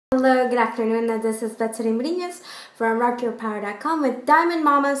Hello, good afternoon. This is Betsy Brinhas from RockYourPower.com with Diamond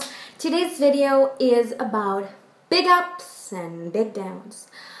Mamas. Today's video is about big ups and big downs.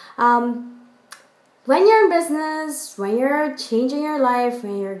 When you're in business, when you're changing your life,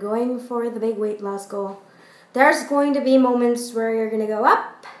 when you're going for the big weight loss goal, there's going to be moments where you're going to go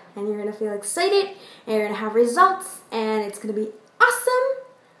up and you're going to feel excited and you're going to have results and it's going to be awesome.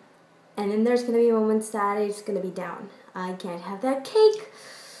 And then there's going to be moments that it's going to be down. I can't have that cake.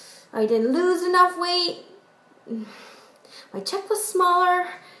 I didn't lose enough weight. My check was smaller.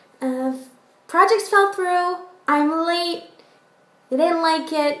 Projects fell through. I'm late. They didn't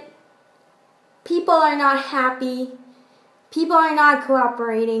like it. People are not happy. People are not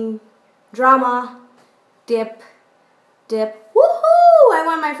cooperating. Drama. Dip. Woohoo! I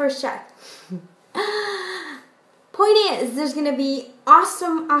won my first check. Point is, there's going to be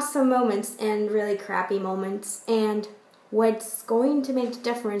awesome moments and really crappy moments. And what's going to make the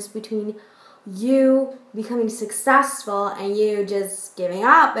difference between you becoming successful and you just giving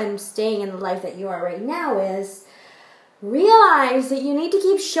up and staying in the life that you are right now is realize that you need to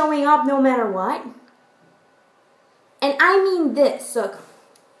keep showing up no matter what. And I mean this. Look,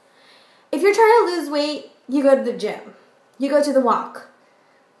 if you're trying to lose weight, you go to the gym. You go to the walk.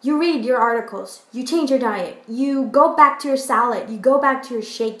 You read your articles. You change your diet. You go back to your salad. You go back to your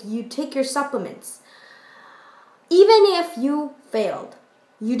shake. You take your supplements. Even if you failed,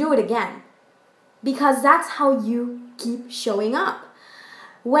 you do it again. Because that's how you keep showing up.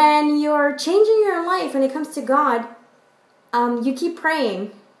 When you're changing your life when it comes to God, you keep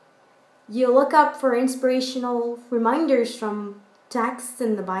praying. You look up for inspirational reminders from texts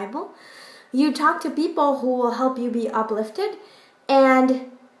in the Bible. You talk to people who will help you be uplifted.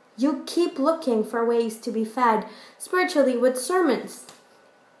 And you keep looking for ways to be fed spiritually with sermons.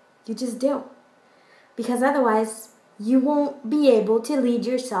 You just do. Because otherwise, you won't be able to lead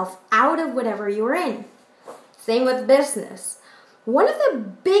yourself out of whatever you're in. Same with business. One of the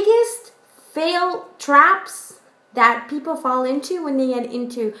biggest fail traps that people fall into when they get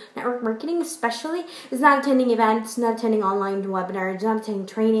into network marketing especially is not attending events, not attending online webinars, not attending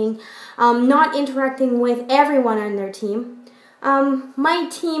training, not interacting with everyone on their team. My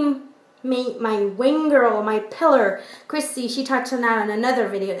team, my wing girl, my pillar, Chrissy, she touched on that on another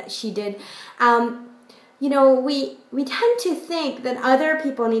video that she did. You know, we tend to think that other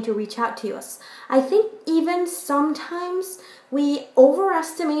people need to reach out to us. I think even sometimes we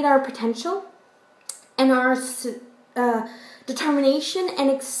overestimate our potential and our determination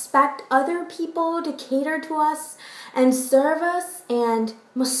and expect other people to cater to us and serve us and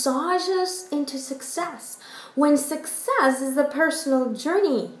massage us into success. When success is a personal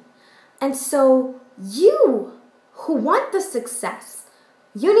journey. And so you who want the success,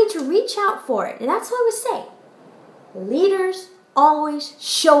 you need to reach out for it. And that's why we say, leaders always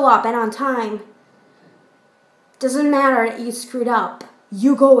show up and on time. Doesn't matter that you screwed up.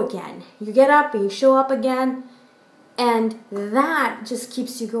 You go again. You get up and you show up again. And that just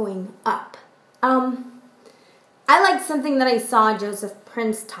keeps you going up. I liked something that I saw Joseph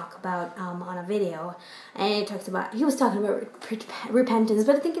Prince talk about on a video. And he was talking about repentance,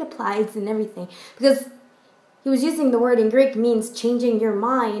 but I think it applies in everything. Because he was using the word in Greek means changing your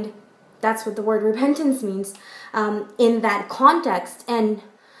mind. That's what the word repentance means in that context. And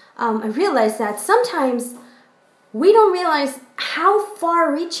I realized that sometimes we don't realize how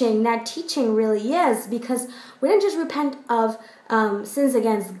far-reaching that teaching really is, because we don't just repent of sins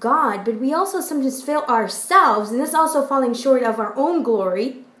against God, but we also sometimes fail ourselves, and this also falling short of our own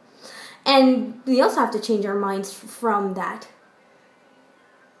glory. And we also have to change our minds from that.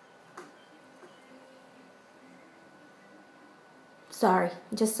 Sorry,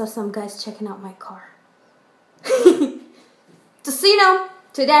 I just saw some guys checking out my car. Just so you know,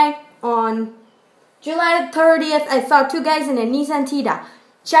 today on July 30th, I saw two guys in a Nissan Tida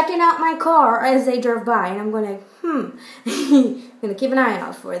checking out my car as they drove by, and I'm going to keep an eye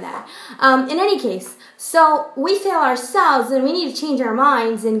out for that. In any case, so we fail ourselves, and we need to change our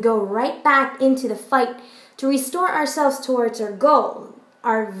minds and go right back into the fight to restore ourselves towards our goal,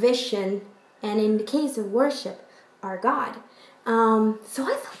 our vision, and in the case of worship, our God. So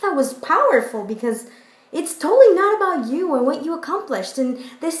I thought that was powerful because it's totally not about you and what you accomplished and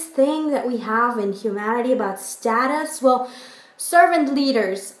this thing that we have in humanity about status. Well, servant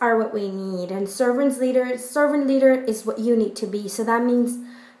leaders are what we need, and servant leader is what you need to be. So that means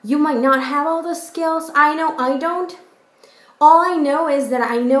you might not have all the skills. I know I don't. All I know is that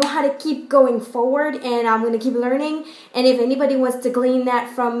I know how to keep going forward, and I'm going to keep learning. And if anybody wants to glean that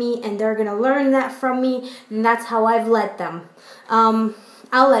from me and they're going to learn that from me, then that's how I've led them.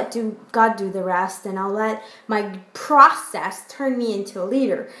 I'll let God do the rest, and I'll let my process turn me into a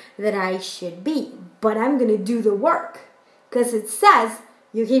leader that I should be. But I'm going to do the work because it says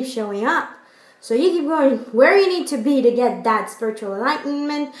you keep showing up. So you keep going where you need to be to get that spiritual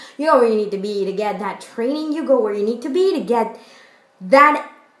enlightenment. You go where you need to be to get that training. You go where you need to be to get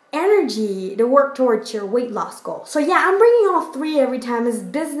that energy to work towards your weight loss goal. So yeah, I'm bringing all three every time as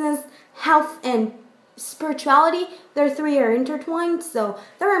business, health, and spirituality. Their three are intertwined, so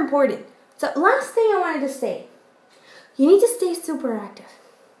they're important. So last thing I wanted to say, you need to stay super active.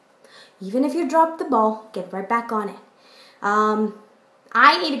 Even if you drop the ball, get right back on it.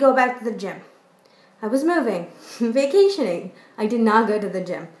 I need to go back to the gym. I was moving, vacationing. I did not go to the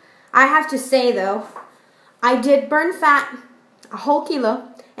gym. I have to say though, I did burn fat, a whole kilo,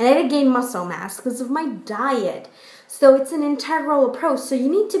 and I did gain muscle mass because of my diet. So it's an integral approach. So you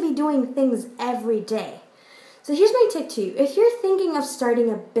need to be doing things every day. So here's my tip to you. If you're thinking of starting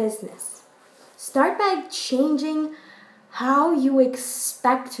a business, start by changing how you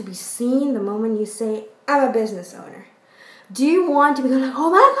expect to be seen the moment you say, I'm a business owner. Do you want to be like, oh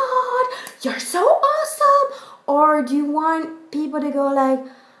my God, you're so awesome? Or do you want people to go like,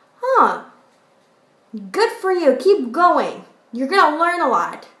 huh, good for you, keep going. You're going to learn a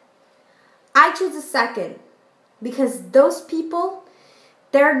lot. I choose the second because those people,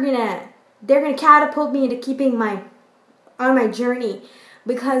 they're gonna catapult me into keeping on my journey,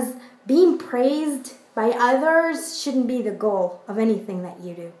 because being praised by others shouldn't be the goal of anything that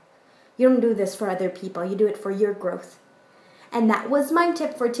you do. You don't do this for other people. You do it for your growth. And that was my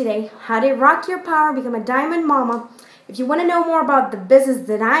tip for today. How to rock your power, become a diamond mama. If you want to know more about the business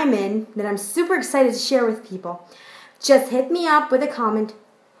that I'm in, that I'm super excited to share with people, just hit me up with a comment.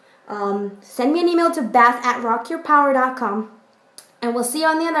 Send me an email to beth@rockyourpower.com. And we'll see you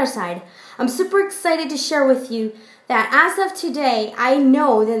on the other side. I'm super excited to share with you that as of today, I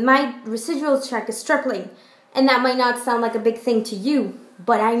know that my residual check is tripling. And that might not sound like a big thing to you,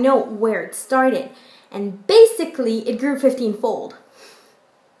 but I know where it started. And basically, it grew 15-fold.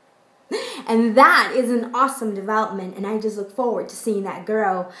 And that is an awesome development, and I just look forward to seeing that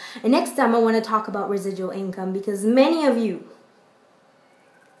grow. And next time I want to talk about residual income, because many of you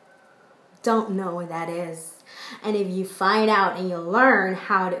don't know what that is. And if you find out and you learn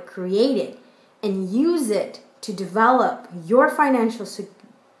how to create it and use it to develop your financial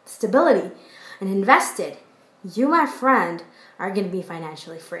stability and invest it, you, my friend, are going to be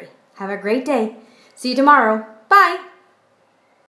financially free. Have a great day. See you tomorrow. Bye.